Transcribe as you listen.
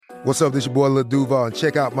What's up, this your boy Lil Duval, and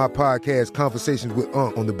check out my podcast, Conversations with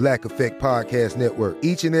Unc, on the Black Effect Podcast Network.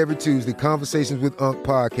 Each and every Tuesday, Conversations with Unc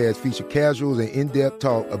podcast feature casuals and in-depth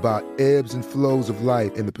talk about ebbs and flows of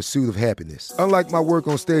life and the pursuit of happiness. Unlike my work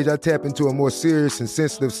on stage, I tap into a more serious and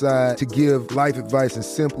sensitive side to give life advice and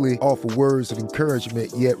simply offer words of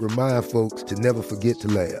encouragement, yet remind folks to never forget to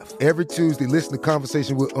laugh. Every Tuesday, listen to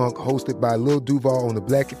Conversations with Unc, hosted by Lil Duval on the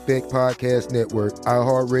Black Effect Podcast Network,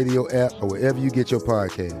 iHeartRadio app, or wherever you get your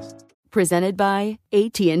podcasts. Presented by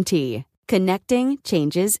AT&T. Connecting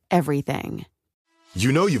changes everything.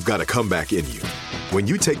 You know you've got a comeback in you. When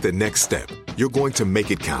you take the next step, you're going to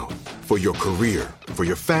make it count. For your career, for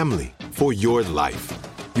your family, for your life.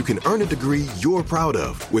 You can earn a degree you're proud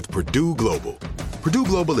of with Purdue Global. Purdue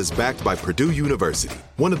Global is backed by Purdue University,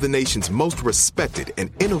 one of the nation's most respected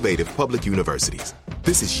and innovative public universities.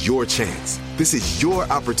 This is your chance. This is your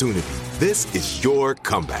opportunity. This is your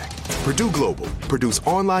comeback. Purdue Global, Purdue's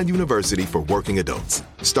online university for working adults.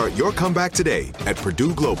 Start your comeback today at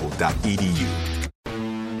purdueglobal.edu.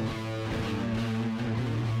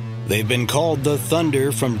 They've been called the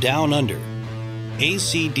Thunder from Down Under.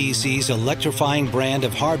 AC/DC's electrifying brand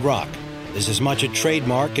of hard rock is as much a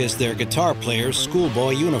trademark as their guitar player's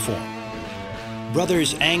schoolboy uniform.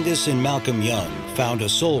 Brothers Angus and Malcolm Young found a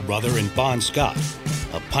soul brother in Bon Scott,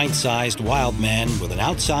 a pint-sized wild man with an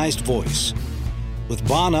outsized voice. With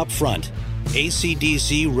Bon up front,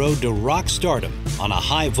 AC/DC rode to rock stardom on a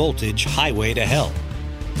high-voltage highway to hell.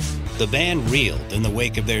 The band reeled in the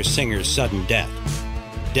wake of their singer's sudden death.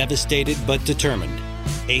 Devastated but determined,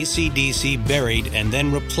 AC/DC buried and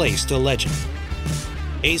then replaced a legend.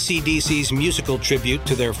 AC/DC's musical tribute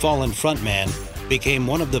to their fallen frontman became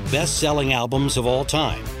one of the best-selling albums of all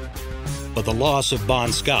time. But the loss of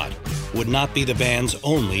Bon Scott would not be the band's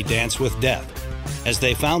only dance with death, as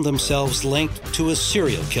they found themselves linked to a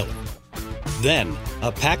serial killer. Then,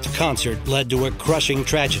 a packed concert led to a crushing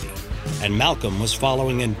tragedy, and Malcolm was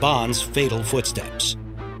following in Bon's fatal footsteps.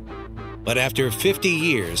 But after 50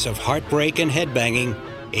 years of heartbreak and headbanging,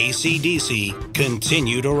 AC/DC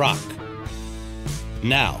continue to rock.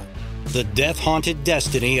 Now, the death-haunted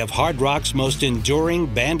destiny of hard rock's most enduring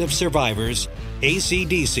band of survivors,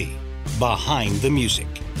 AC/DC, behind the music.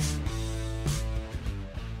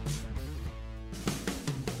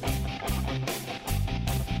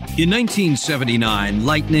 In 1979,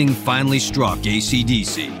 lightning finally struck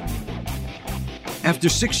AC/DC. After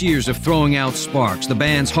 6 years of throwing out sparks, the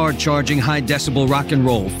band's hard-charging, high-decibel rock and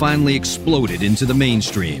roll finally exploded into the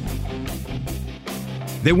mainstream.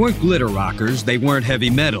 They weren't glitter rockers, they weren't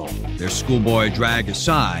heavy metal. Their schoolboy drag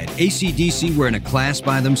aside, AC/DC were in a class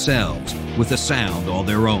by themselves, with a sound all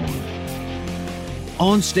their own.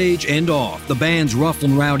 On stage and off, the band's rough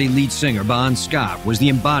and rowdy lead singer, Bon Scott, was the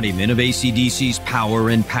embodiment of AC/DC's power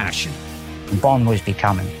and passion. Bon was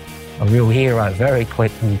becoming a real hero very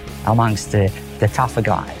quickly amongst the tougher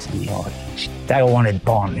guys. And, they all wanted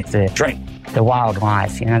Bon to drink the wild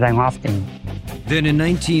life. They loved him. Then in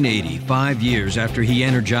 1980, 5 years after he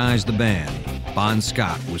energized the band, Bon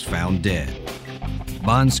Scott was found dead.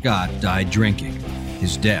 Bon Scott died drinking.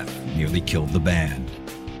 His death nearly killed the band.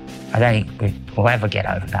 I don't think we'll ever get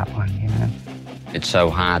over that one, It's so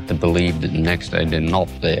hard to believe that the next day they're not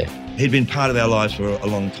there. He'd been part of our lives for a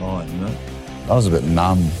long time, I was a bit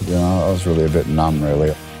numb, I was really a bit numb,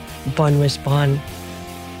 really. Bon was Bon.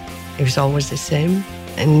 He was always the same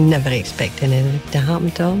and never expecting anything to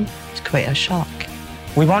happen to him. It's quite a shock.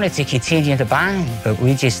 We wanted to continue the band, but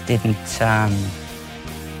we just didn't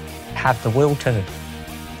have the will to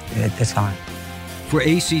at the time. For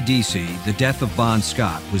AC/DC, the death of Bon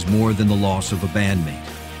Scott was more than the loss of a bandmate.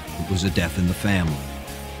 It was a death in the family.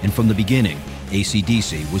 And from the beginning,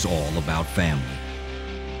 AC/DC was all about family.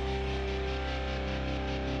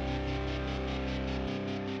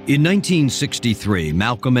 In 1963,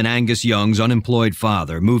 Malcolm and Angus Young's unemployed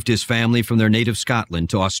father moved his family from their native Scotland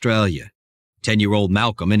to Australia. 10-year-old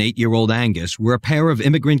Malcolm and 8-year-old Angus were a pair of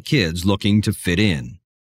immigrant kids looking to fit in.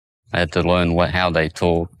 I had to learn how they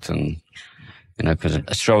talked and, because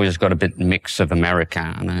Australia's got a bit mix of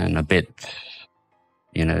Americana and a bit,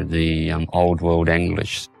 the old world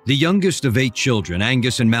English. The youngest of 8 children,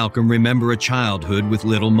 Angus and Malcolm remember a childhood with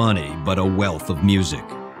little money, but a wealth of music.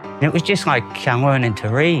 It was just like learning to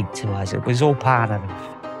read to us. It was all part of it.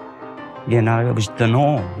 It was the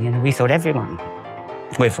norm. We thought everyone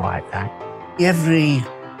lived like that. Every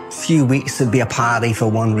few weeks there'd be a party for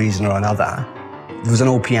one reason or another. There was an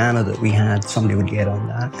old piano that we had, somebody would get on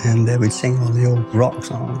that, and they would sing all the old rock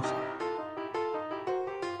songs.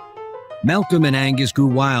 Malcolm and Angus grew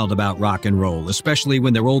wild about rock and roll, especially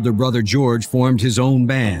when their older brother George formed his own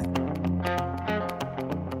band.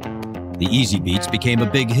 the Easy Beats became a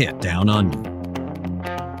big hit down under.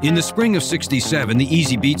 In the spring of '67, the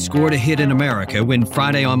Easy Beats scored a hit in America when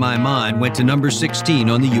Friday on My Mind went to number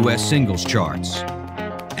 16 on the U.S. singles charts.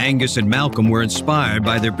 Angus and Malcolm were inspired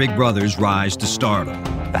by their big brother's rise to stardom.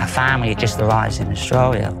 Our family had just arrived in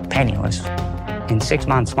Australia, penniless. And 6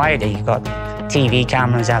 months later, you got TV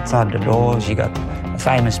cameras outside the doors, you got a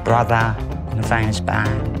famous brother and a famous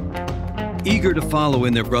band. Eager to follow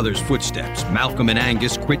in their brother's footsteps, Malcolm and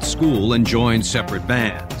Angus quit school and joined separate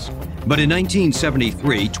bands. But in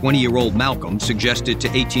 1973, 20-year-old Malcolm suggested to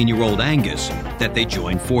 18-year-old Angus that they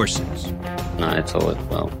join forces. I thought,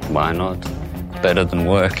 well, why not? Better than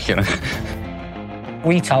work, you know.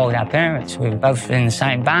 We told our parents we were both in the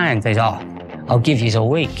same band. They said, I'll give you a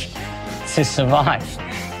week to survive,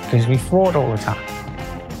 because we fought all the time.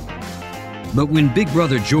 But when Big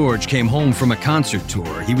Brother George came home from a concert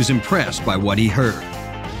tour, he was impressed by what he heard.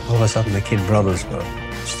 All of a sudden, the kid brothers were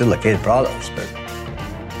still the kid brothers, but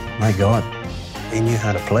my God, they knew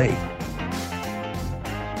how to play.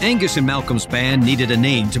 Angus and Malcolm's band needed a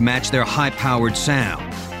name to match their high-powered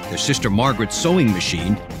sound. Their sister Margaret's sewing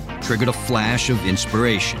machine triggered a flash of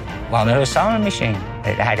inspiration. Well, there was a sewing machine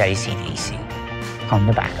that had AC/DC on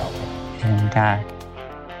the back of it. And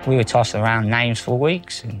we were tossing around names for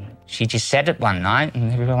weeks, and she just said it one night,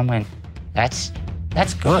 and everyone went, that's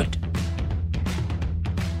good.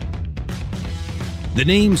 The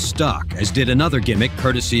name stuck, as did another gimmick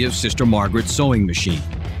courtesy of Sister Margaret's sewing machine.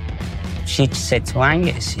 She said to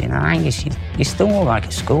Angus, Angus, you're still more like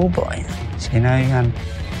a schoolboy.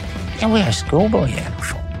 You wear a schoolboy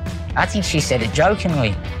uniform. I think she said it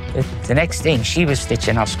jokingly. But the next thing, she was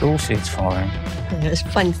stitching our school suits for him. It's a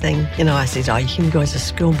fun thing. I said, you can go as a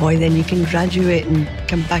schoolboy, then you can graduate and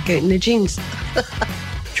come back out in the jeans.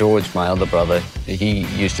 George, my other brother, he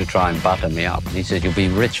used to try and butter me up. He said, you'll be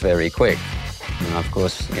rich very quick. And of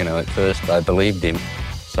course, at first I believed him.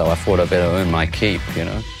 So I thought I'd better earn my keep,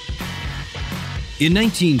 In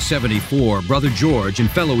 1974, Brother George and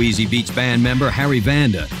fellow Easy Beats band member Harry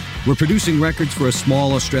Vanda were producing records for a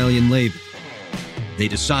small Australian label. They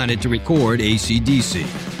decided to record AC/DC.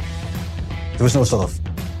 There was no sort of,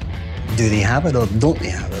 do they have it or don't they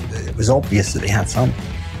have it? It was obvious that they had something.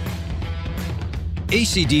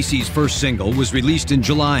 AC/DC's first single was released in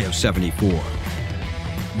July of '74.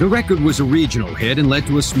 The record was a regional hit and led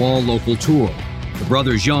to a small local tour. The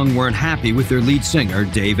brothers Young weren't happy with their lead singer,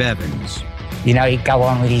 Dave Evans. He'd go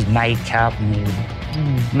on with his makeup and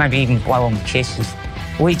he'd maybe even blow him kisses.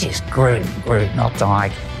 We just grew, not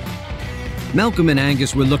died. Malcolm and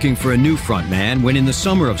Angus were looking for a new frontman when in the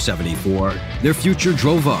summer of '74, their future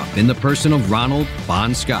drove up in the person of Ronald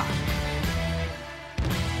Bon Scott.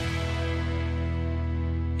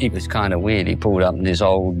 It was kind of weird. He pulled up in this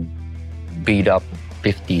old beat-up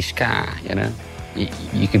 50s car,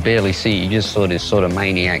 You could barely see. You just saw this sort of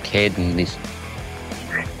maniac head and this,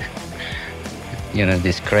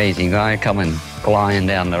 this crazy guy coming flying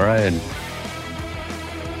down the road.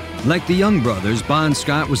 Like the Young brothers, Bon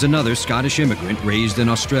Scott was another Scottish immigrant raised in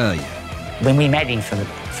Australia. When we met him for the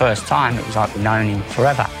first time, it was like we'd known him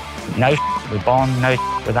forever. No with Bon, no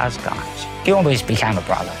with us guys. He always became a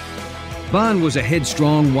brother. Bon was a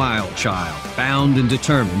headstrong, wild child, bound and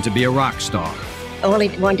determined to be a rock star. All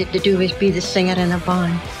he wanted to do was be the singer in a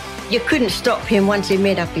band. You couldn't stop him once he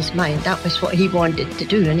made up his mind. That was what he wanted to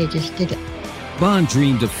do, and he just did it. Bon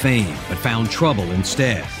dreamed of fame, but found trouble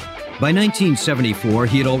instead. By 1974,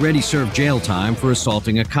 he had already served jail time for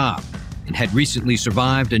assaulting a cop and had recently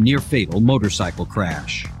survived a near-fatal motorcycle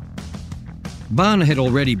crash. Bon had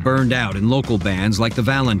already burned out in local bands like the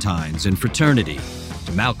Valentines and Fraternity.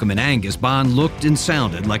 To Malcolm and Angus, Bon looked and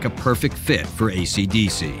sounded like a perfect fit for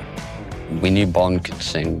AC/DC. We knew Bon could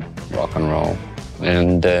sing rock and roll.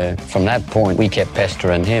 And from that point, we kept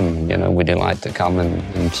pestering him. Would he like to come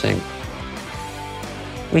and sing?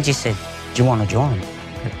 We just said, do you want to join?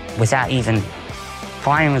 Without even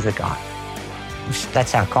playing with the guy.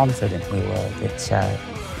 That's how confident we were that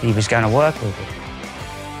he was going to work with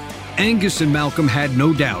it. Angus and Malcolm had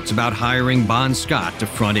no doubts about hiring Bon Scott to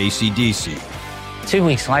front AC/DC. 2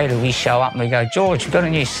 weeks later, we show up and we go, George, we've got a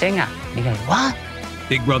new singer. He goes, what?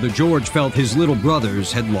 Big Brother George felt his little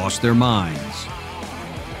brothers had lost their minds.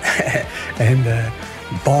 And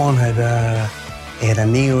Bon had a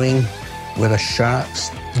knee ring with a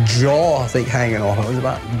shark's jaw, I think, hanging off. It was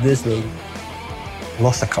about this big.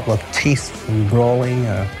 Lost a couple of teeth from brawling,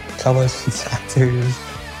 covers and tattoos.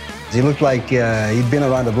 He looked like he'd been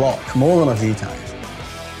around the block more than a few times.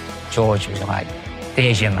 George was like,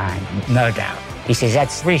 there's your man, no doubt. He says,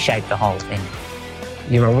 that's reshaped the whole thing.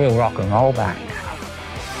 You're a real rock and roll band now.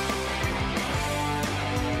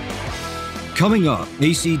 Coming up,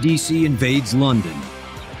 AC/DC invades London.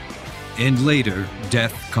 And later,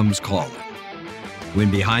 death comes calling.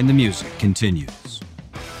 When Behind the Music continues.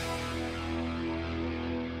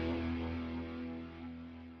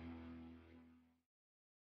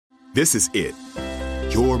 This is it.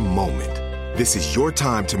 Your moment. This is your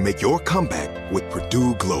time to make your comeback with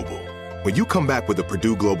Purdue Global. When you come back with a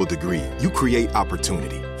Purdue Global degree, you create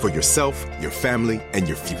opportunity for yourself, your family, and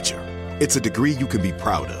your future. It's a degree you can be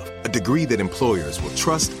proud of, a degree that employers will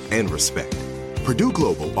trust and respect. Purdue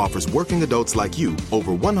Global offers working adults like you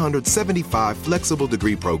over 175 flexible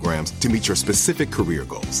degree programs to meet your specific career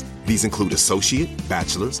goals. These include associate,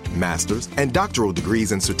 bachelor's, master's, and doctoral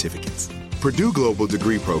degrees and certificates. Purdue Global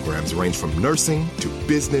degree programs range from nursing to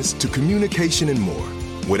business to communication and more.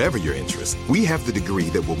 Whatever your interest, we have the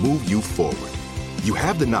degree that will move you forward. You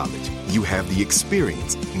have the knowledge, you have the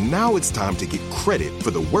experience. Now it's time to get credit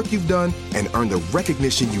for the work you've done and earn the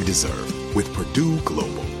recognition you deserve with Purdue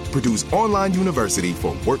Global, Purdue's online university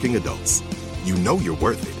for working adults. You know you're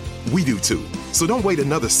worth it. We do too. So don't wait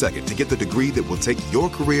another second to get the degree that will take your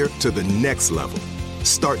career to the next level.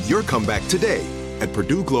 Start your comeback today at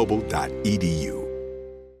purdueglobal.edu.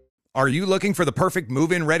 Are you looking for the perfect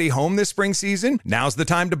move-in ready home this spring season? Now's the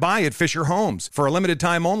time to buy at Fisher Homes. For a limited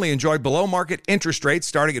time only, enjoy below-market interest rates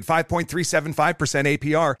starting at 5.375%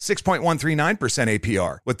 APR, 6.139%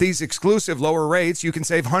 APR. With these exclusive lower rates, you can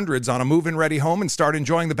save hundreds on a move-in ready home and start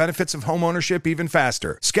enjoying the benefits of home ownership even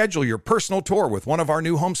faster. Schedule your personal tour with one of our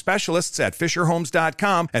new home specialists at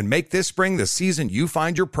FisherHomes.com and make this spring the season you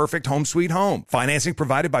find your perfect home sweet home. Financing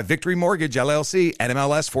provided by Victory Mortgage, LLC,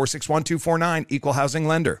 NMLS 461249, Equal Housing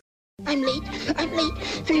Lender. I'm late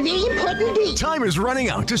for a very important date. Time is running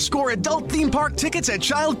out to score adult theme park tickets at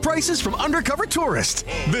child prices from Undercover Tourist.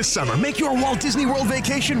 This summer, make your Walt Disney World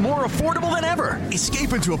vacation more affordable than ever.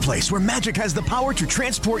 Escape into a place where magic has the power to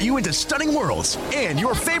transport you into stunning worlds and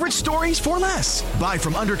your favorite stories for less. Buy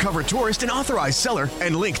from Undercover Tourist, an authorized seller,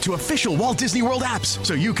 and link to official Walt Disney World apps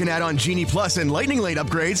so you can add on Genie Plus and Lightning Lane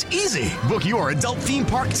upgrades easy. Book your adult theme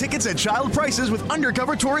park tickets at child prices with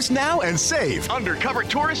Undercover Tourist now and save.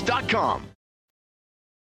 UndercoverTourist.com. By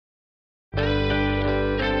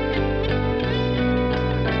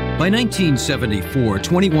 1974,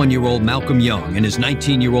 21-year-old Malcolm Young and his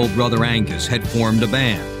 19-year-old brother Angus had formed a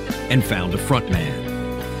band and found a frontman.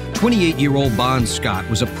 28-year-old Bon Scott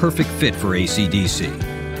was a perfect fit for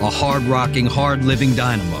AC/DC, a hard-rocking, hard-living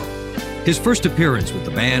dynamo. His first appearance with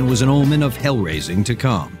the band was an omen of hell-raising to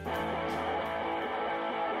come.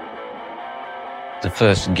 The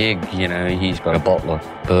first gig, you know, he's got a bottle of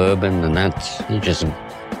bourbon and he just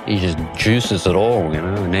juices it all, you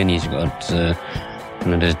know, and then he's got,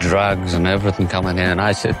 there's drugs and everything coming in. And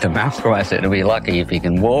I said to Malcolm, he'll be lucky if he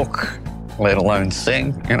can walk, let alone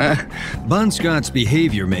sing, you know. Bon Scott's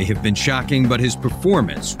behavior may have been shocking, but his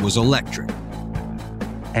performance was electric.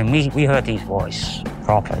 And we heard his voice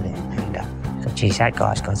properly, and thought, geez, that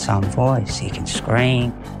guy's got some voice. He can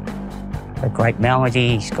scream, a great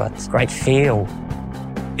melody, he's got great feel.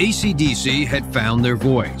 AC/DC had found their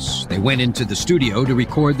voice. They went into the studio to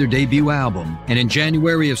record their debut album, and in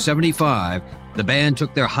January of '75, the band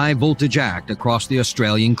took their high-voltage act across the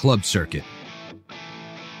Australian club circuit.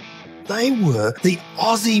 They were the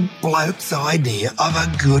Aussie bloke's idea of a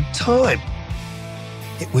good time.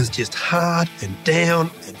 It was just hard and down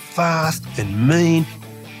and fast and mean,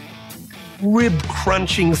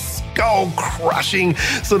 rib-crunching, skull-crushing,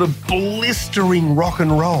 sort of blistering rock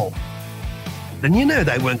and roll. And you know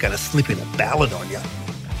they weren't going to slip in a ballad on you.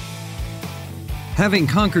 Having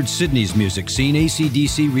conquered Sydney's music scene,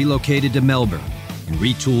 AC/DC relocated to Melbourne and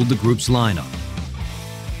retooled the group's lineup.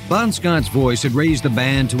 Bon Scott's voice had raised the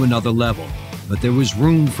band to another level, but there was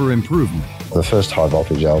room for improvement. The first High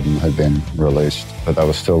Voltage album had been released, but they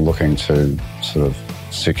were still looking to sort of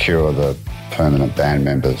secure the permanent band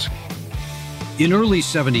members. In early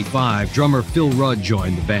 '75, drummer Phil Rudd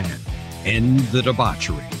joined the band, and the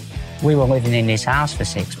debauchery. We were living in this house for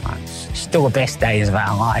 6 months. Still the best days of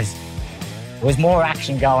our lives. There was more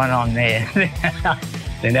action going on there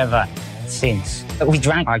than ever since. We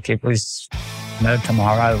drank like it was no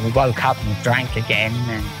tomorrow. We woke up and drank again,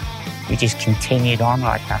 and we just continued on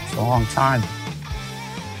like that for a long time.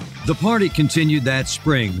 The party continued that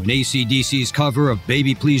spring when AC/DC's cover of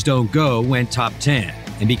Baby Please Don't Go went top 10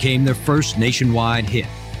 and became their first nationwide hit.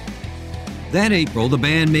 That April, the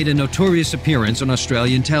band made a notorious appearance on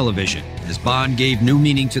Australian television as Bon gave new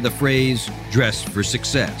meaning to the phrase, dress for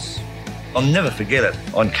success. I'll never forget it.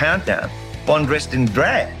 On Countdown, Bon dressed in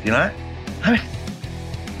drag, you know? I mean,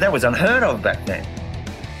 that was unheard of back then.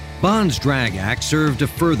 Bon's drag act served to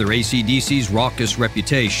further AC/DC's raucous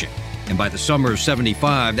reputation, And by the summer of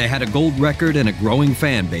 '75, they had a gold record and a growing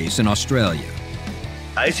fan base in Australia.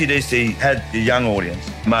 AC/DC had a young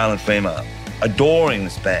audience, male and female, adoring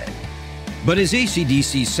this band. But as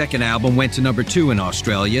AC/DC's second album went to number 2 in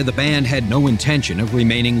Australia, the band had no intention of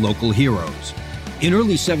remaining local heroes. In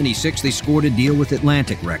early '76, they scored a deal with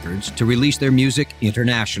Atlantic Records to release their music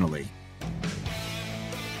internationally.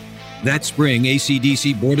 That spring,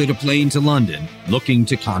 AC/DC boarded a plane to London, looking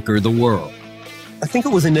to conquer the world. I think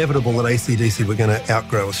it was inevitable that AC/DC were going to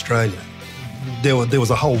outgrow Australia. There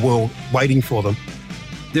was a whole world waiting for them.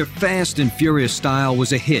 Their fast and furious style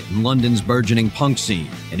was a hit in London's burgeoning punk scene,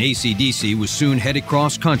 and AC/DC was soon headed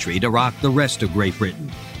cross-country to rock the rest of Great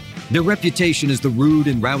Britain. Their reputation as the rude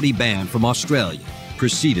and rowdy band from Australia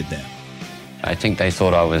preceded them. I think they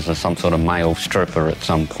thought I was some sort of male stripper at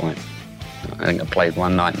some point. I think I played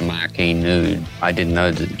one night in Marquee nude. I didn't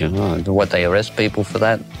know that, what, they arrest people for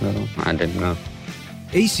that? No, I didn't know.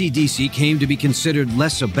 AC/DC came to be considered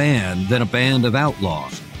less a band than a band of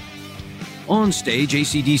outlaws. On stage,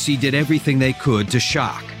 AC/DC did everything they could to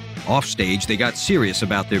shock. Off stage, they got serious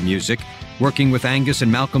about their music, working with Angus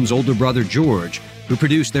and Malcolm's older brother George, who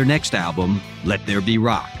produced their next album, Let There Be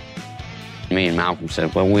Rock. Me and Malcolm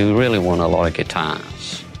said, well, we really want a lot of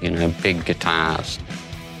guitars, big guitars.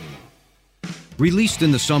 Released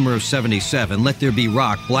in the summer of '77, Let There Be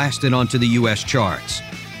Rock blasted onto the U.S. charts.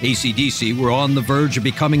 AC/DC were on the verge of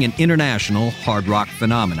becoming an international hard rock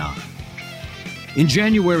phenomenon. In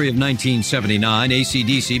January of 1979,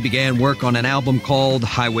 AC/DC began work on an album called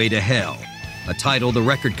Highway to Hell, a title the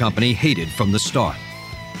record company hated from the start.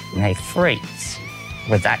 They freaked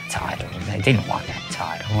with that title. They didn't want that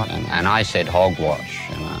title. And I said hogwash,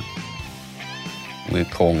 We're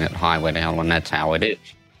calling it Highway to Hell, and that's how it is.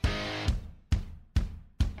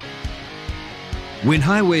 When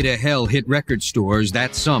Highway to Hell hit record stores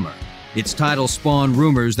that summer, its title spawned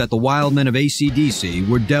rumors that the wild men of AC/DC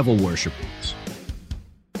were devil worshippers.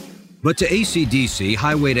 But to AC/DC,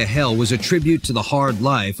 Highway to Hell was a tribute to the hard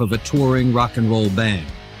life of a touring rock and roll band.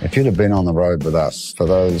 If you'd have been on the road with us for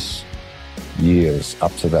those years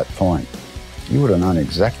up to that point, you would have known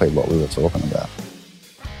exactly what we were talking about.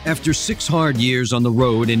 After 6 hard years on the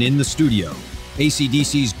road and in the studio,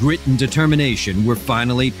 AC/DC's grit and determination were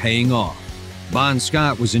finally paying off. Bon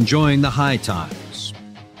Scott was enjoying the high times.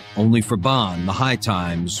 Only for Bon, the high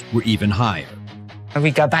times were even higher. And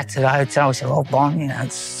we go back to the hotel, we say, oh, Bon,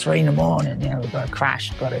 it's 3 in the morning, we've got to crash,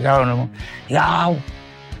 got to go. And he goes, oh,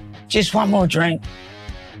 just one more drink.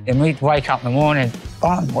 And we'd wake up in the morning,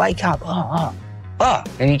 Bon, wake up, oh.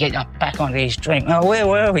 And he'd get up back onto his drink. Oh, where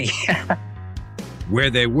were we? Where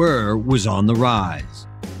they were was on the rise.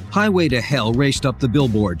 Highway to Hell raced up the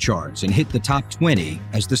Billboard charts and hit the top 20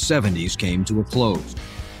 as the '70s came to a close.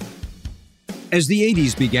 As the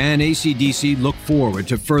 '80s began, AC/DC looked forward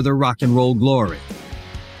to further rock and roll glory.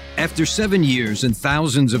 After 7 years and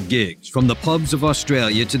thousands of gigs, from the pubs of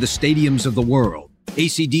Australia to the stadiums of the world,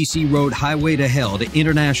 AC/DC rode Highway to Hell to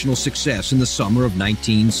international success in the summer of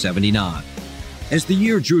 1979. As the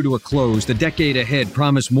year drew to a close, the decade ahead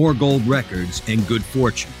promised more gold records and good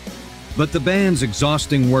fortune. But the band's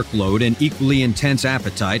exhausting workload and equally intense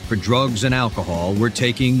appetite for drugs and alcohol were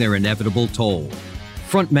taking their inevitable toll.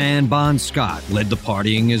 Frontman Bon Scott led the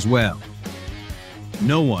partying as well.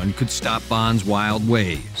 No one could stop Bon's wild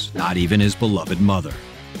ways, not even his beloved mother.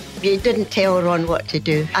 You didn't tell Ron what to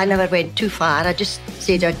do. I never went too far. I just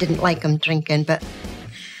said I didn't like him drinking, but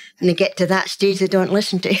when they get to that stage, they don't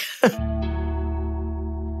listen to you.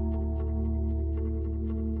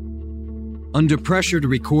 Under pressure to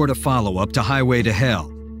record a follow-up to Highway to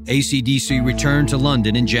Hell, AC/DC returned to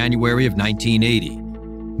London in January of 1980.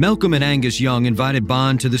 Malcolm and Angus Young invited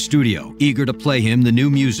Bon to the studio, eager to play him the new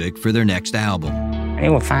music for their next album. They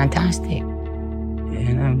were fantastic.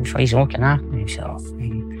 He's looking after himself.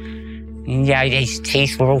 And, his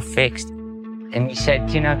teeth were all fixed. And he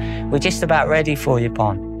said, we're just about ready for you,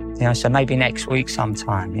 Bon. So maybe next week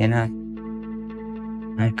sometime, And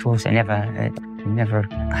of course, it never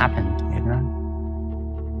happened,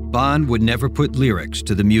 Bon would never put lyrics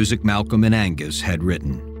to the music Malcolm and Angus had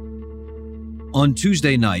written. On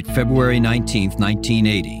Tuesday night, February 19th,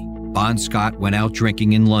 1980, Bon Scott went out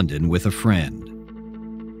drinking in London with a friend.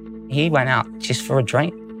 He went out just for a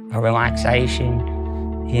drink, a relaxation,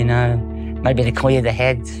 maybe to clear the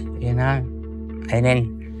head, and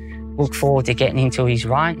then look forward to getting into his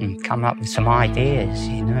writing, come up with some ideas,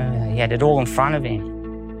 He had it all in front of him.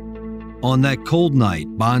 On that cold night,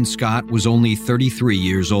 Bon Scott was only 33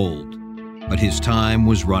 years old, but his time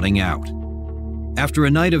was running out. After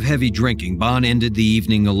a night of heavy drinking, Bon ended the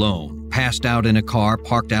evening alone, passed out in a car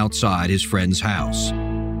parked outside his friend's house.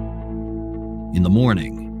 In the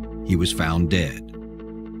morning, he was found dead.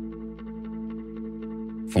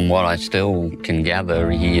 From what I still can gather,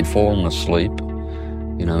 he had fallen asleep,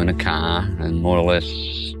 in a car and more or less,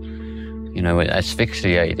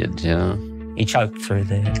 asphyxiated, He choked through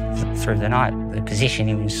the night, the position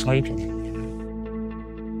he was sleeping in.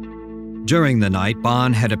 During the night,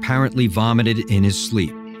 Bon had apparently vomited in his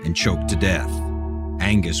sleep and choked to death.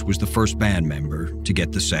 Angus was the first band member to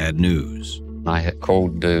get the sad news. I had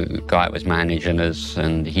called the guy that was managing us,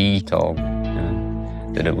 and he told me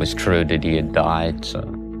that it was true that he had died. So,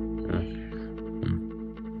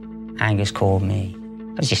 Angus called me.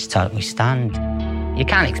 I was just totally stunned. You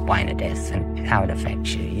can't explain a death and how it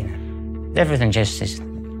affects you. Everything just is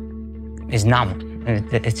numb.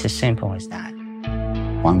 It's as simple as that.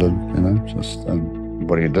 Wondered,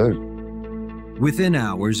 what do you do? Within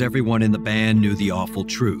hours, everyone in the band knew the awful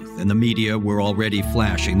truth, and the media were already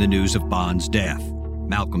flashing the news of Bon's death.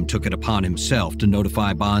 Malcolm took it upon himself to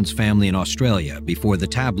notify Bon's family in Australia before the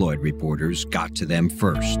tabloid reporters got to them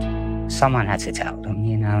first. Someone had to tell them,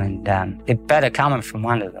 and it better coming from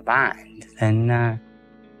one of the band than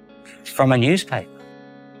from a newspaper.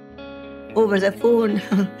 Over the phone,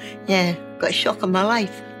 yeah, got a shock of my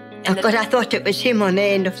life. Because I thought it was him on the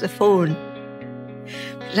end of the phone.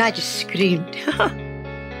 But I just screamed.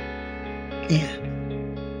 Yeah.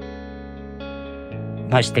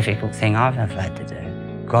 Most difficult thing I've ever had to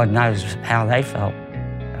do. God knows how they felt.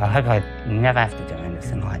 I hope I never have to do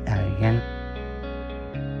anything like that again.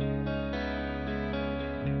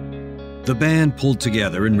 The band pulled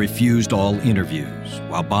together and refused all interviews,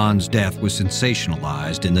 while Bon's death was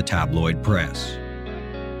sensationalized in the tabloid press.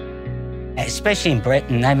 Especially in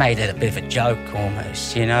Britain, they made it a bit of a joke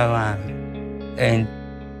almost, and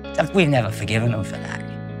we've never forgiven them for that.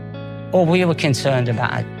 All we were concerned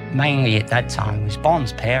about, mainly at that time, was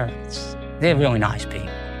Bon's parents. They're really nice people.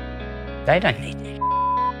 They don't need it.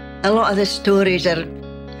 A lot of the stories are,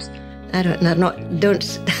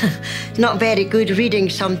 not very good reading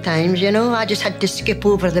sometimes, I just had to skip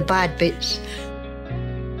over the bad bits.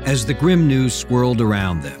 As the grim news swirled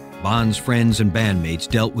around them, Bon's friends and bandmates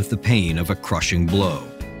dealt with the pain of a crushing blow.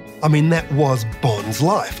 I mean, that was Bon's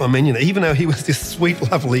life. I mean, even though he was this sweet,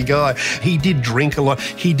 lovely guy, he did drink a lot.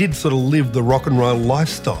 He did sort of live the rock and roll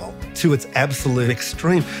lifestyle to its absolute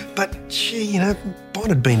extreme. But, gee, Bon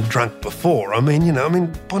had been drunk before.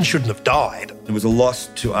 Bon shouldn't have died. It was a loss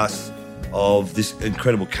to us of this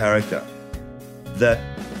incredible character that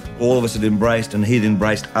all of us had embraced, and he'd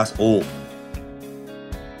embraced us all.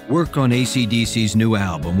 Work on AC/DC's new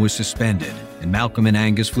album was suspended, and Malcolm and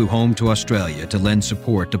Angus flew home to Australia to lend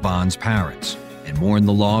support to Bon's parents and mourn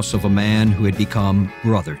the loss of a man who had become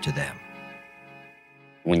brother to them.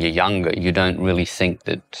 When you're younger, you don't really think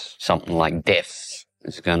that something like death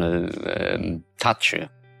is going to touch you.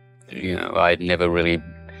 I'd never really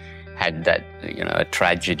had that, a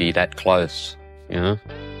tragedy that close, and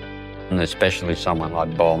especially someone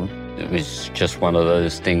like Bon. It was just one of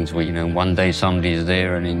those things where, one day somebody's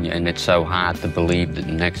there and it's so hard to believe that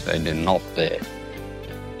the next day they're not there.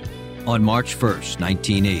 On March 1st,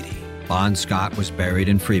 1980, Bon Scott was buried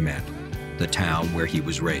in Fremantle, the town where he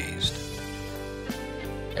was raised.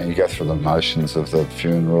 And you go through the motions of the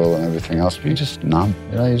funeral and everything else, but you're just numb.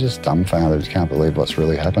 You're just dumbfounded. You can't believe what's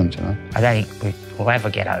really happened, I don't think we'll ever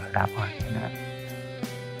get over that one,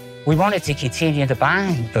 We wanted to continue the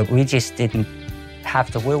band, but we just didn't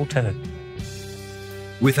have the will to.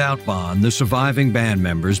 Without Bon, the surviving band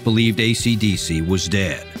members believed AC/DC was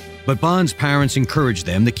dead. But Bon's parents encouraged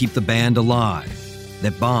them to keep the band alive,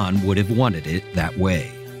 that Bon would have wanted it that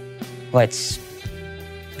way.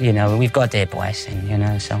 We've got their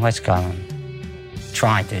blessing, so let's go and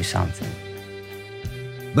try and do something.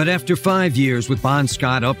 But after 5 years with Bon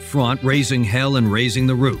Scott up front, raising hell and raising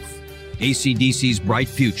the roof, AC/DC's bright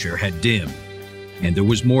future had dimmed, and there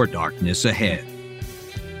was more darkness ahead.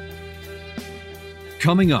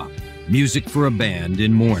 Coming up, music for a band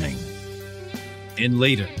in mourning. And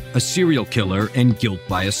later, a serial killer and guilt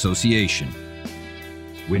by association.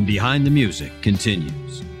 When Behind the Music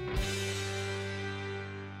continues.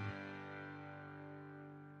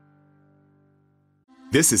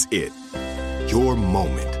 This is it. Your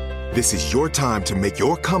moment. This is your time to make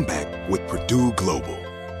your comeback with Purdue Global.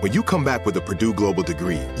 When you come back with a Purdue Global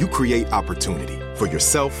degree, you create opportunity for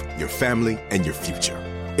yourself, your family, and your future.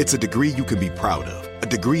 It's a degree you can be proud of, a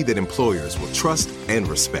degree that employers will trust and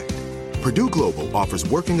respect. Purdue Global offers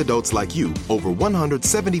working adults like you over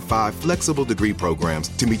 175 flexible degree programs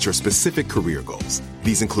to meet your specific career goals.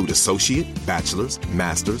 These include associate, bachelor's,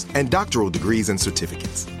 master's, and doctoral degrees and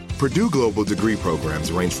certificates. Purdue Global degree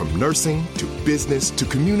programs range from nursing to business to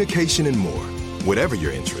communication and more. Whatever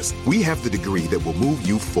your interest, we have the degree that will move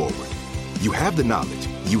you forward. You have the knowledge,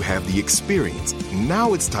 you have the experience.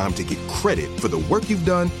 Now it's time to get credit for the work you've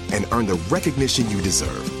done and earn the recognition you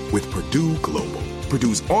deserve with Purdue Global,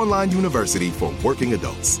 Purdue's online university for working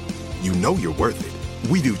adults. You know you're worth it.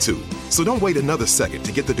 We do too. So don't wait another second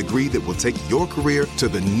to get the degree that will take your career to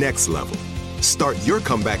the next level. Start your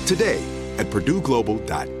comeback today at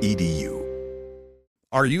purdueglobal.edu.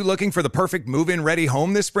 Are you looking for the perfect move-in ready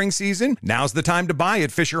home this spring season? Now's the time to buy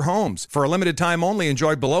at Fisher Homes. For a limited time only,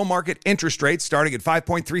 enjoy below-market interest rates starting at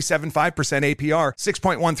 5.375% APR,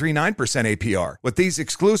 6.139% APR. With these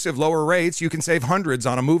exclusive lower rates, you can save hundreds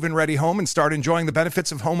on a move-in ready home and start enjoying the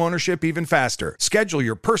benefits of home ownership even faster. Schedule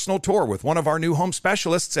your personal tour with one of our new home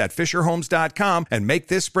specialists at FisherHomes.com and make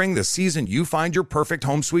this spring the season you find your perfect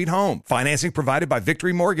home sweet home. Financing provided by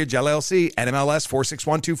Victory Mortgage, LLC, NMLS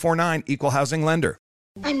 461249, Equal Housing Lender.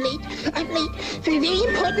 I'm late for a very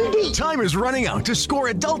important date. Time is running out to score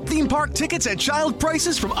adult theme park tickets at child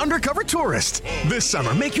prices from Undercover Tourist. This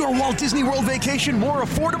summer, make your Walt Disney World vacation more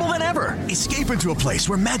affordable than ever. Escape into a place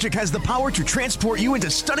where magic has the power to transport you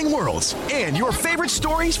into stunning worlds and your favorite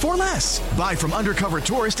stories for less. Buy from Undercover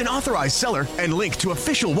Tourist, an authorized seller, and link to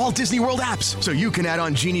official Walt Disney World apps so you can add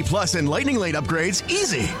on Genie Plus and Lightning Lane upgrades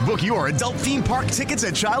easy. Book your adult theme park tickets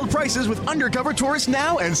at child prices with Undercover Tourist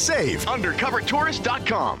now and save. UndercoverTourist.com.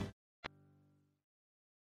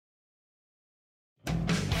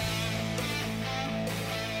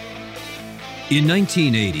 In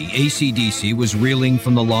 1980, AC/DC was reeling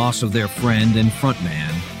from the loss of their friend and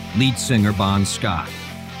frontman, lead singer Bon Scott.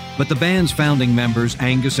 But the band's founding members,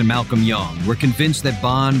 Angus and Malcolm Young, were convinced that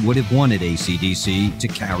Bon would have wanted AC/DC to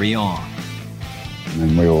carry on.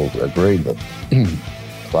 And we all agreed that the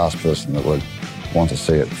last person that would want to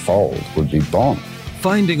see it fold would be Bon.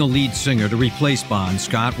 Finding a lead singer to replace Bon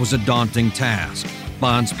Scott was a daunting task.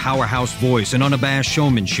 Bon's powerhouse voice and unabashed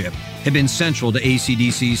showmanship had been central to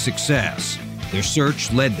AC/DC's success. Their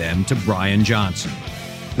search led them to Brian Johnson.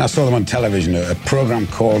 I saw them on television, a program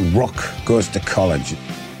called Rock Goes to College.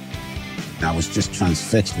 I was just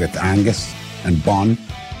transfixed with Angus and Bon,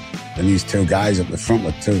 and these two guys up the front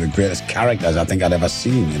were two of the greatest characters I think I'd ever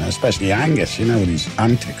seen, especially Angus, with his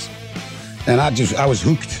antics. And I was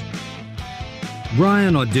hooked.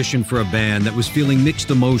 Brian auditioned for a band that was feeling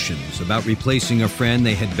mixed emotions about replacing a friend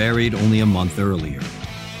they had buried only a month earlier.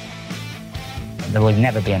 There would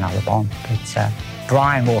never be another Bon, but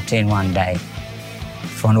Brian walked in one day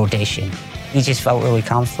for an audition. He just felt really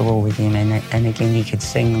comfortable with him, and again, he could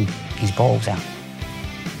sing his balls out.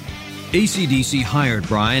 AC/DC hired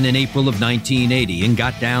Brian in April of 1980 and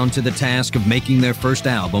got down to the task of making their first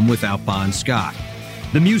album without Bon Scott.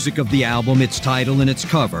 The music of the album, its title, and its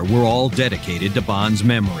cover were all dedicated to Bon's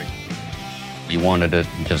memory. We wanted it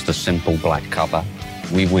just a simple black cover.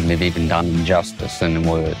 We wouldn't have even done justice in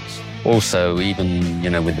words. Also, even,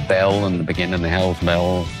 with the bell and the beginning of the Hell's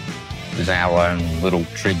Bells, there's our own little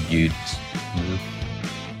tributes.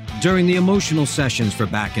 During the emotional sessions for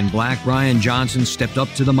Back in Black, Brian Johnson stepped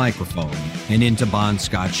up to the microphone and into Bon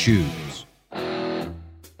Scott's shoes.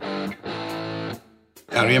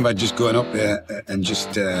 I remember just going up there and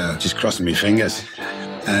just crossing my fingers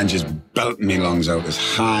and just belting my lungs out as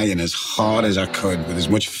high and as hard as I could with as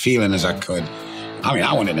much feeling as I could.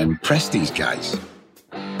 I wanted to impress these guys.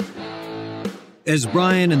 As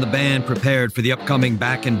Brian and the band prepared for the upcoming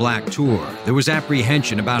Back in Black tour, there was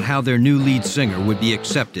apprehension about how their new lead singer would be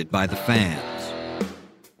accepted by the fans.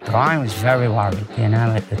 Brian was very worried,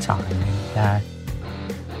 at the time.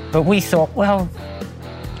 But we thought, well,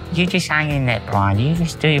 you just hang in there, Brian. You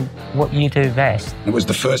just do what you do best. It was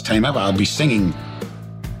the first time ever I'd be singing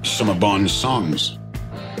some of Bon's songs.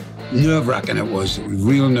 Nerve-wracking it was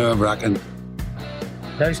real nerve-wracking.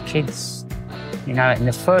 Those kids, in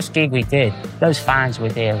the first gig we did, those fans were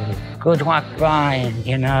there with good luck, Brian,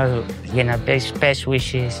 best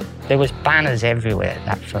wishes. There was banners everywhere at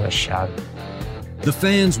that first show. The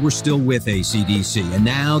fans were still with AC/DC, and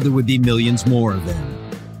now there would be millions more of them.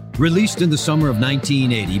 Released in the summer of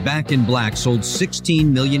 1980, Back in Black sold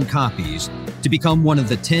 16 million copies to become one of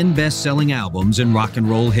the 10 best-selling albums in rock and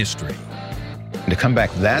roll history. To come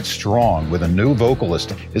back that strong with a new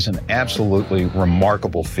vocalist is an absolutely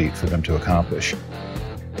remarkable feat for them to accomplish.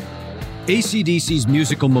 AC/DC's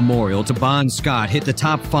musical memorial to Bon Scott hit the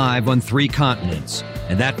top 5 on 3 continents,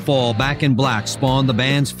 and that fall, Back in Black spawned the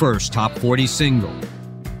band's first top 40 single.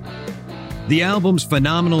 The album's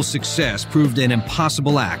phenomenal success proved an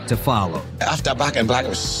impossible act to follow. After Back in Black, it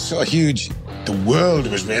was so huge. The world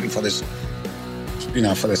was waiting for this,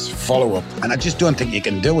 for this follow-up. And I just don't think you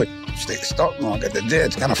can do it. It's like the stock market today,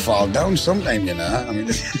 it's going to fall down sometime,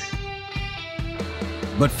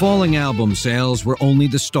 But falling album sales were only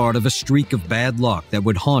the start of a streak of bad luck that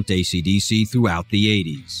would haunt AC/DC throughout the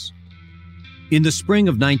 80s. In the spring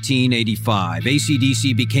of 1985,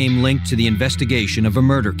 AC/DC became linked to the investigation of a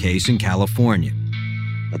murder case in California.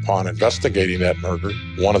 Upon investigating that murder,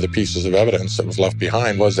 one of the pieces of evidence that was left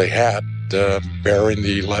behind was they had bearing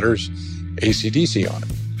the letters AC/DC on it.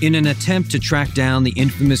 In an attempt to track down the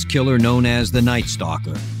infamous killer known as the Night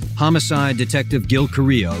Stalker, homicide detective Gil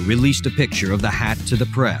Carrillo released a picture of the hat to the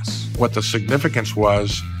press. What the significance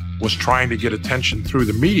was trying to get attention through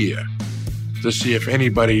the media to see if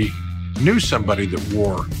anybody knew somebody that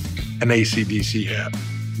wore an AC/DC hat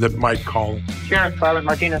that might call. Sheriff Private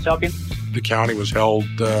Martinez, help you? The county was held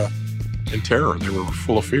in terror. They were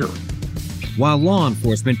full of fear. While law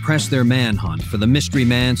enforcement pressed their manhunt for the mystery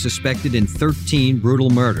man suspected in 13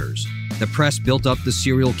 brutal murders, the press built up the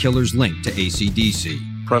serial killer's link to AC/DC.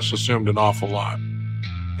 Press assumed an awful lot,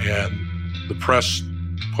 and the press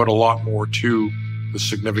put a lot more to the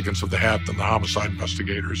significance of the hat than the homicide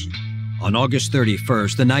investigators. On August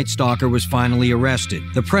 31st, the Night Stalker was finally arrested.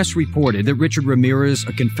 The press reported that Richard Ramirez,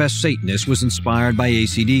 a confessed Satanist, was inspired by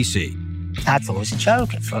AC/DC. I thought it was a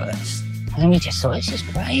joke at first. And we just thought, this is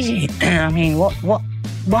crazy. I mean,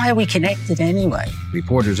 why are we connected anyway?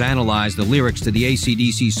 Reporters analyzed the lyrics to the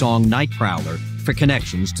AC/DC song Night Prowler for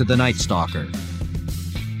connections to the Night Stalker.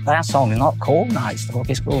 Our song is not called Night Stalker,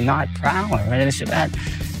 it's called Night Prowler. And it's about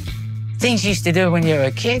things you used to do when you were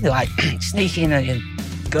a kid, like sneak in at your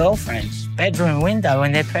girlfriend's bedroom window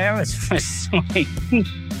when their parents were asleep.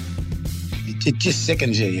 It just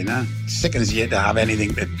sickens you, you know? It sickens you to have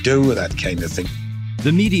anything to do with that kind of thing.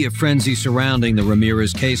 The media frenzy surrounding the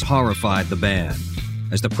Ramirez case horrified the band.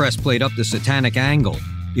 As the press played up the satanic angle,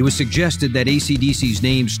 it was suggested that AC/DC's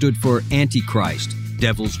name stood for Antichrist,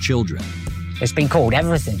 Devil's Children. It's been called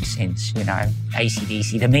everything since, you know,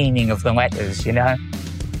 AC/DC, the meaning of the letters, you know?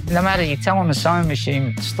 No matter you tell them a sewing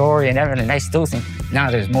machine story and everything, they still think,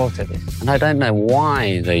 no, there's more to this. And I don't know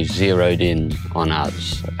why they zeroed in on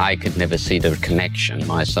us. I could never see the connection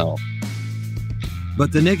myself.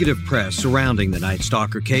 But the negative press surrounding the Night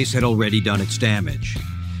Stalker case had already done its damage.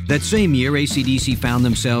 That same year, AC/DC found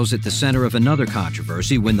themselves at the center of another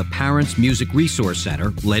controversy when the Parents Music Resource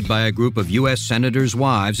Center, led by a group of U.S. senators'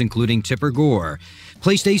 wives, including Tipper Gore,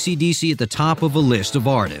 placed AC/DC at the top of a list of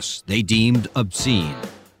artists they deemed obscene.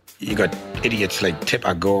 You got idiots like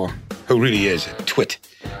Tipper Gore, who really is a twit.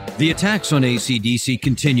 The attacks on AC/DC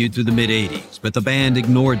continued through the mid-'80s, but the band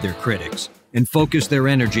ignored their critics and focused their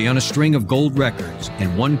energy on a string of gold records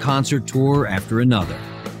and one concert tour after another.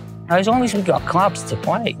 As long as we got clubs to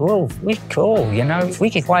play, well, we're cool, you know? If we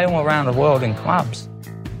could play all around the world in clubs,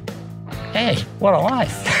 hey, what a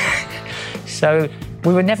life. So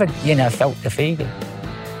we were never, you know, felt defeated.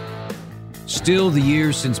 Still, the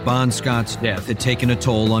years since Bon Scott's death had taken a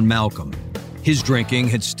toll on Malcolm. His drinking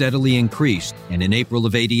had steadily increased, and in April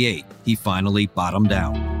of '88, he finally bottomed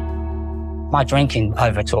out. My drinking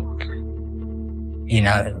overtook, you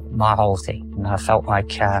know, my whole thing. And I felt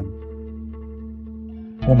like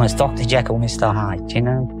almost Dr. Jekyll, Mr. Hyde, you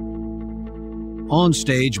know? On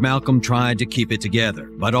stage, Malcolm tried to keep it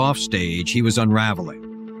together, but off stage, he was unraveling.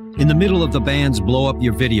 In the middle of the band's Blow Up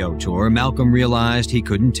Your Video tour, Malcolm realized he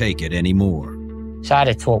couldn't take it anymore. So I had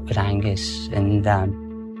a talk with Angus, and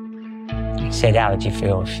he said, how would you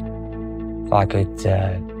feel if I could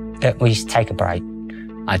at least take a break?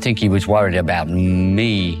 I think he was worried about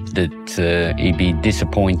me, that he'd be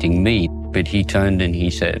disappointing me. But he turned and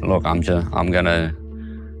he said, look, I'm gonna,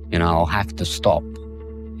 you know, I'll have to stop,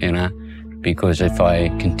 you know, because if I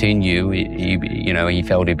continue, he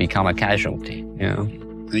felt he'd become a casualty, you know.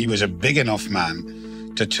 He was a big enough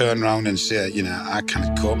man to turn around and say, you know, I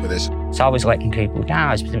can't cope with this. So I was letting people down.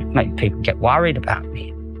 I was making people get worried about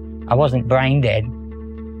me. I wasn't brain dead,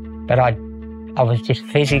 but I was just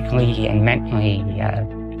physically and mentally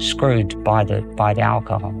screwed by the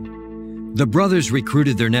alcohol. The brothers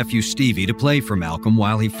recruited their nephew Stevie to play for Malcolm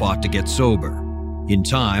while he fought to get sober. In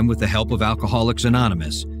time, with the help of Alcoholics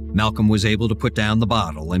Anonymous, Malcolm was able to put down the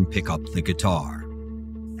bottle and pick up the guitar.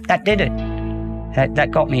 That did it.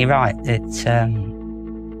 That got me right.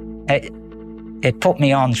 It put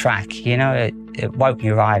me on track, you know, it woke me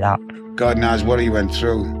right up. God knows what he went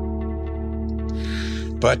through.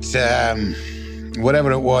 But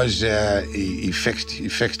whatever it was, he fixed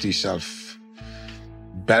himself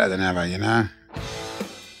better than ever, you know?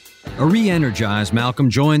 A re-energized Malcolm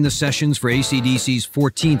joined the sessions for AC/DC's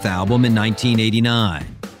 14th album in 1989.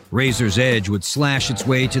 Razor's Edge would slash its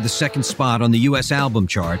way to the second spot on the U.S. album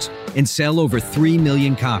charts and sell over 3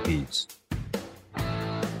 million copies.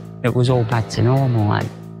 It was all back to normal, like,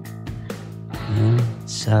 you know?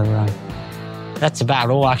 So That's about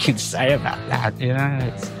all I can say about that, you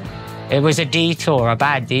know. It was a detour, a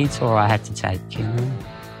bad detour I had to take, you know.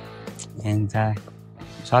 And so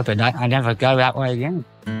I thought I never go that way again.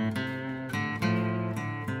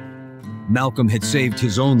 Malcolm had saved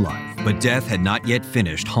his own life, but death had not yet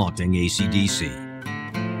finished haunting AC/DC.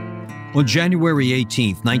 On January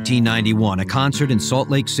 18th, 1991, a concert in Salt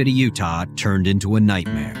Lake City, Utah turned into a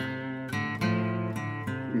nightmare.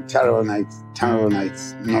 Terrible nights, terrible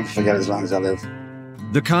nights. Not forget as long as I live.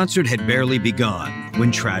 The concert had barely begun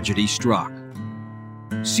when tragedy struck.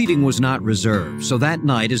 Seating was not reserved, so that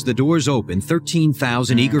night as the doors opened,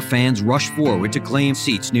 13,000 eager fans rushed forward to claim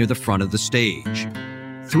seats near the front of the stage.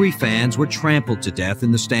 3 fans were trampled to death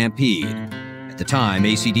in the stampede. At the time,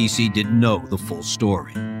 AC/DC didn't know the full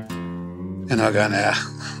story. And I going,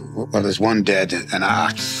 well, there's one dead, and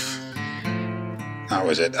that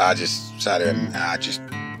was it. I just sat there and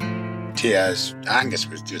tears. Angus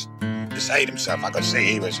was just beside himself. I could see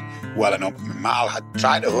he was welling up. Mal had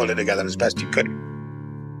tried to hold it together as best he could.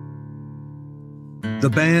 The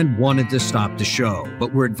band wanted to stop the show,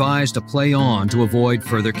 but were advised to play on to avoid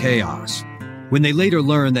further chaos. When they later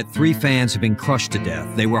learned that 3 fans had been crushed to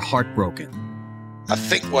death, they were heartbroken. I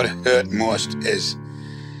think what hurt most is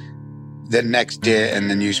the next day in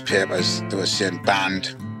the newspapers, they were saying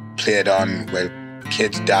band played on while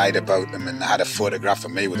kids died about them, and they had a photograph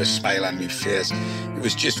of me with a smile on my face. It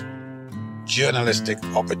was just journalistic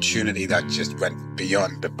opportunity that just went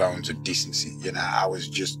beyond the bounds of decency. You know, I was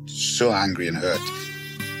just so angry and hurt.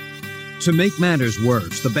 To make matters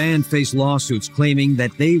worse, the band faced lawsuits claiming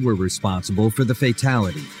that they were responsible for the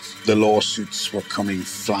fatalities. The lawsuits were coming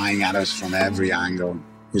flying at us from every angle.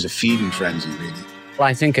 It was a feeding frenzy, really. Well,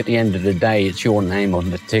 I think at the end of the day, it's your name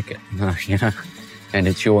on the ticket, you know, and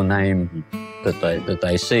it's your name that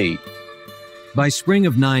they see. By spring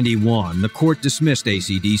of '91, the court dismissed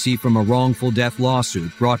AC/DC from a wrongful death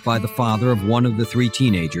lawsuit brought by the father of one of the 3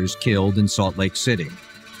 teenagers killed in Salt Lake City.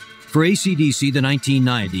 For AC/DC, the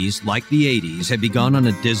 1990s, like the 80s, had begun on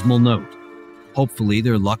a dismal note. Hopefully,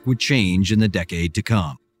 their luck would change in the decade to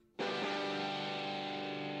come.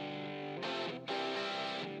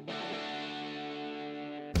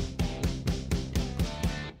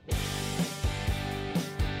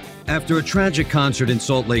 After a tragic concert in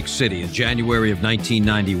Salt Lake City in January of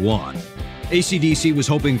 1991, AC/DC was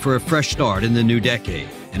hoping for a fresh start in the new decade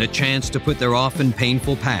and a chance to put their often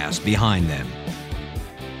painful past behind them.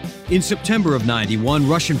 In September of '91,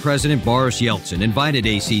 Russian President Boris Yeltsin invited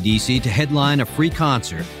AC/DC to headline a free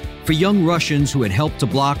concert for young Russians who had helped to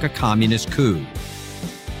block a communist coup.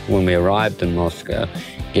 When we arrived in Moscow,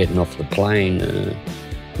 getting off the plane, there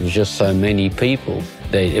was just so many people.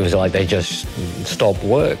 It was like they just stopped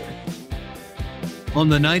work. On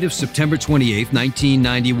the night of September 28,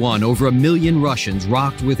 1991, over 1 million Russians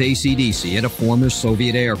rocked with AC/DC at a former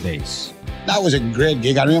Soviet air base. That was a great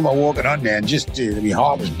gig. I remember walking on there and just my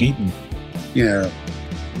heart was beating, you know.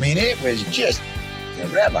 I mean, it was just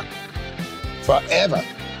forever.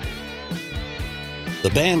 The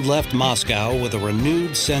band left Moscow with a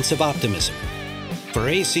renewed sense of optimism. For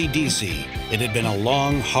AC/DC, it had been a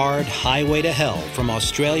long, hard highway to hell from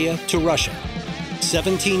Australia to Russia.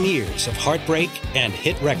 17 years of heartbreak and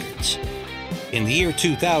hit records. In the year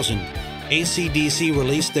 2000, AC/DC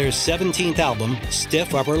released their 17th album,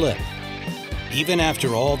 Stiff Upper Lip. Even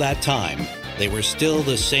after all that time, they were still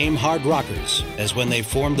the same hard rockers as when they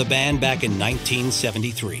formed the band back in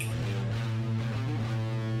 1973.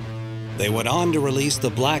 They went on to release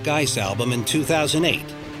the Black Ice album in 2008,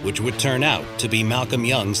 which would turn out to be Malcolm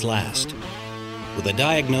Young's last. With a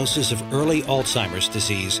diagnosis of early Alzheimer's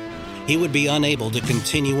disease, he would be unable to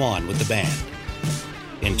continue on with the band.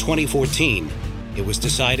 In 2014, it was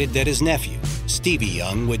decided that his nephew, Stevie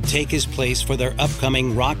Young, would take his place for their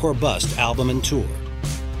upcoming Rock or Bust album and tour.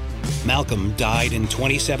 Malcolm died in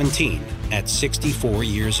 2017 at 64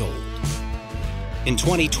 years old. In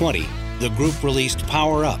 2020, the group released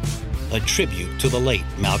Power Up, a tribute to the late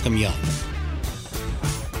Malcolm Young.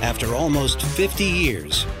 After almost 50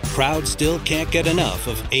 years, crowds still can't get enough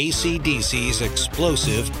of AC/DC's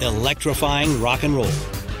explosive, electrifying rock and roll.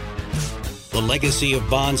 The legacy of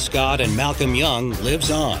Bon Scott and Malcolm Young lives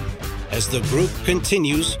on as the group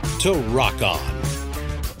continues to rock on.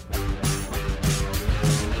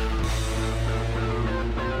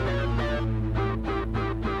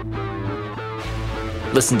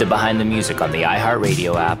 Listen to Behind the Music on the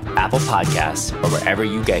iHeartRadio app, Apple Podcasts, or wherever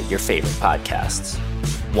you get your favorite podcasts.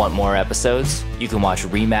 Want more episodes? You can watch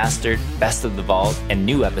remastered, Best of the Vault, and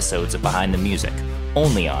new episodes of Behind the Music,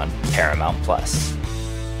 only on Paramount+.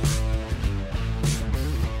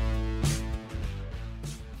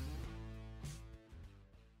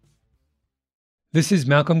 This is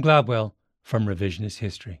Malcolm Gladwell from Revisionist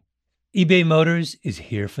History. eBay Motors is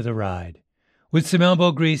here for the ride. With some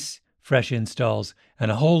elbow grease, fresh installs,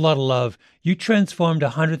 and a whole lot of love, you transformed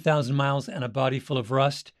 100,000 miles and a body full of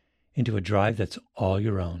rust into a drive that's all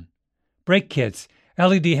your own. Brake kits,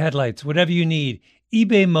 LED headlights, whatever you need,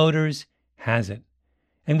 eBay Motors has it.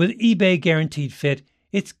 And with eBay Guaranteed Fit,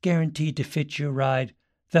 it's guaranteed to fit your ride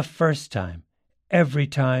the first time, every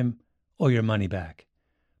time, or your money back.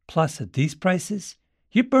 Plus, at these prices,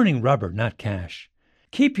 you're burning rubber, not cash.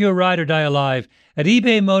 Keep your ride or die alive at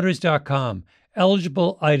ebaymotors.com.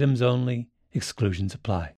 Eligible items only. Exclusions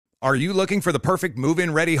apply. Are you looking for the perfect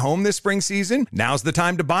move-in ready home this spring season? Now's the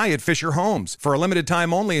time to buy at Fisher Homes. For a limited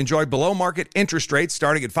time only, enjoy below-market interest rates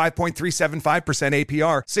starting at 5.375%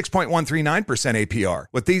 APR, 6.139% APR.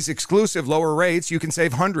 With these exclusive lower rates, you can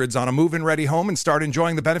save hundreds on a move-in ready home and start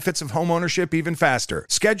enjoying the benefits of homeownership even faster.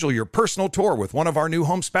 Schedule your personal tour with one of our new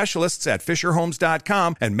home specialists at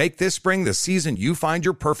FisherHomes.com and make this spring the season you find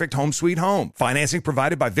your perfect home sweet home. Financing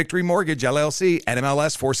provided by Victory Mortgage, LLC,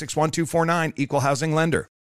 NMLS 461249, Equal Housing Lender.